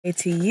Hey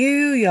to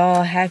you,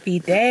 y'all. Happy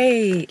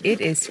day.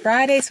 It is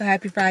Friday, so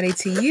happy Friday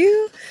to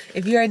you.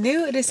 If you are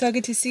new, it is so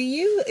good to see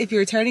you. If you're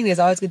returning, it's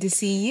always good to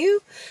see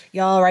you.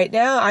 Y'all, right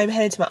now, I'm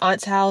headed to my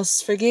aunt's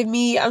house. Forgive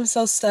me, I'm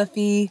so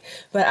stuffy,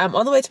 but I'm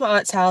on the way to my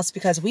aunt's house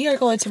because we are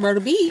going to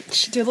Myrtle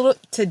Beach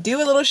to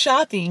do a little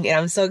shopping,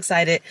 and I'm so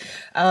excited.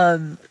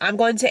 I'm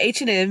going to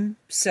H&M,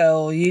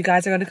 so you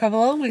guys are going to come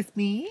along with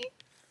me.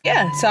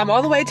 Yeah, so I'm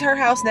on the way to her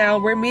house now.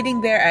 We're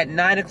meeting there at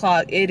 9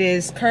 o'clock. It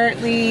is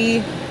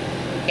currently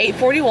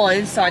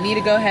 8:41, so I need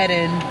to go ahead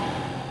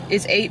and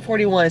it's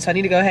 8:41, so I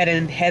need to go ahead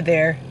and head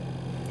there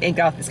and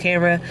get off this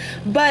camera.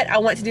 But I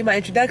want to do my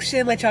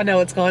introduction, let y'all know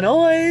what's going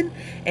on,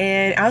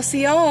 and I'll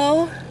see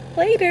y'all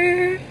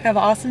later. Have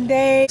an awesome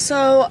day.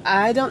 So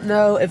I don't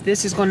know if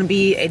this is going to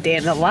be a day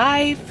in the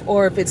life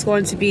or if it's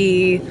going to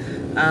be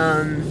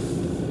an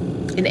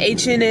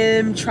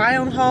H&M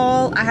Try-On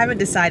Haul. I haven't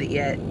decided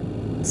yet.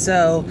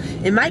 So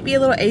it might be a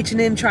little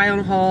H&M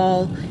Try-On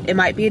Haul. It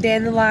might be a day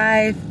in the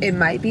life. It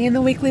might be in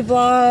the weekly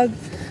vlog.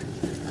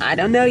 I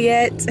don't know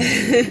yet.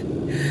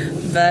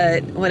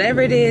 But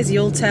whatever it is,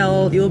 you'll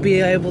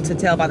be able to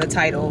tell by the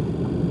title.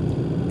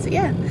 So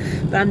yeah,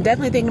 but I'm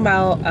definitely thinking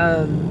about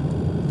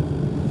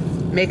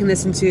making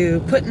this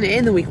putting it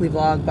in the weekly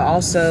vlog, but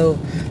also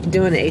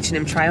doing an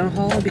H&M Try-On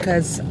Haul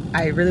because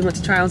I really want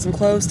to try on some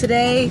clothes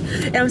today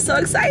and I'm so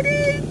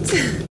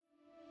excited.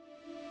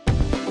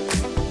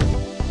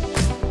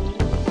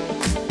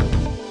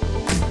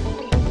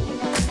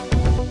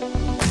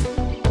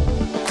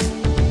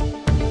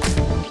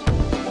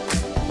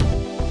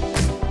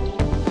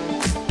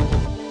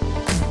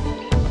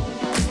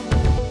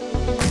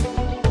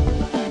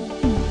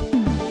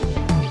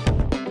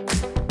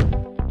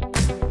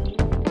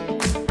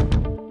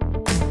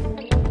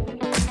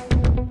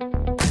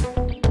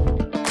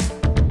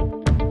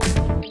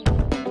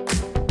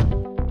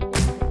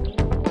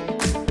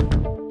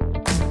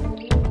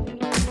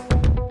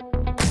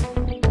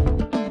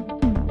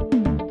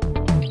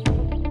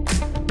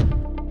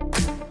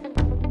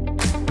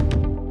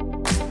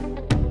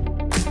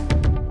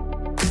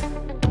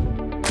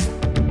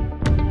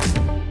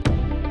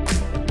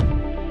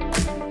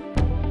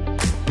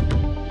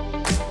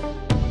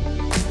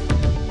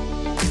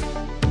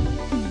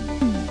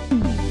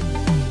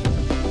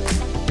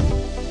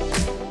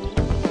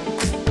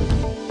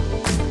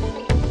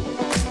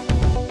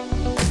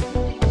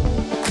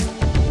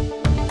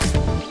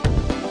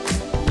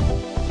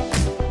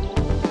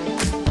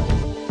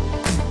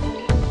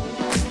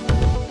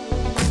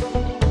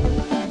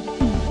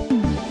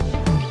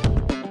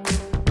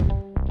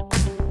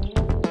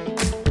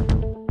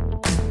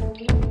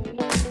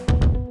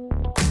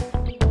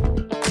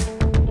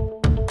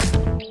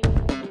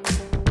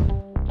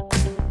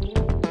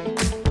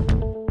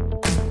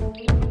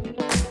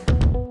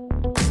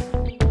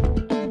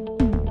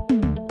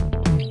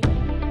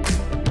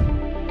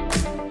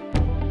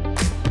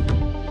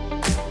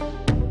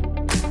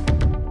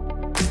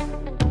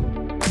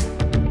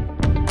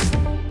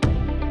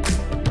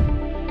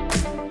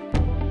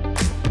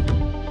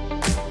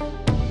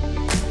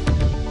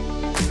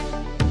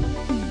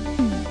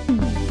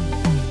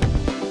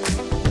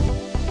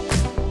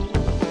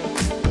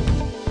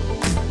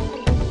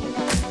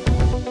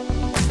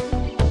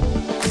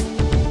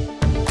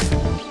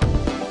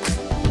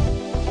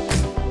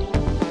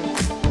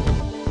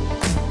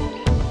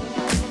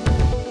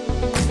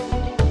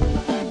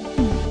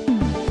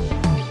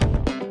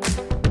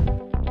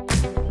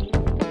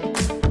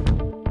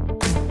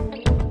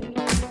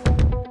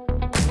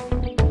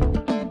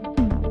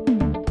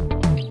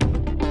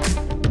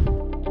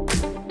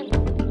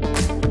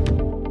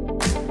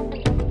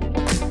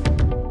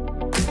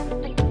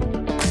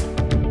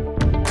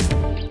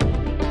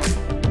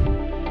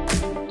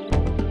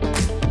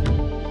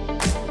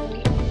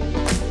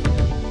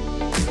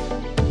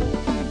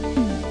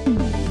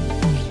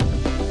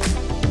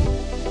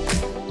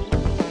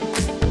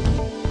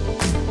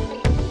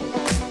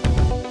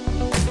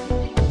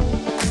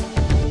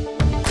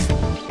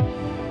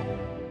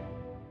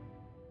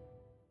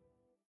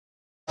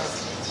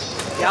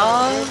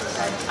 Y'all,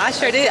 I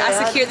sure did.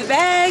 I secured the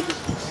bag.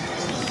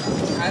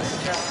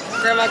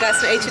 Grandma got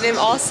some H&M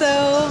also.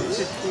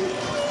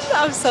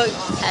 I'm so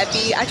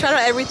happy. I tried on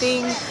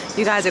everything.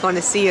 You guys are going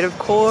to see it, of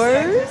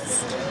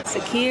course.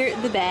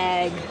 Secured the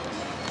bag.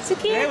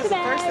 Secured the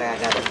bag. First thing I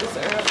got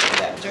is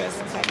that dress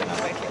since I've been on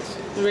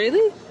vacation.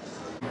 Really?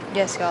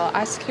 Yes, y'all.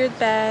 I secured the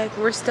bag.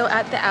 We're still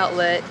at the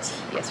outlet.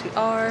 Yes, we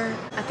are.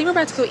 I think we're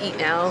about to go eat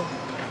now.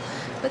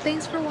 But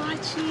thanks for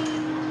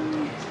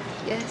watching.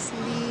 Yes,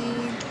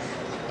 indeed.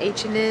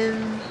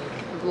 H&M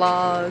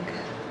vlog.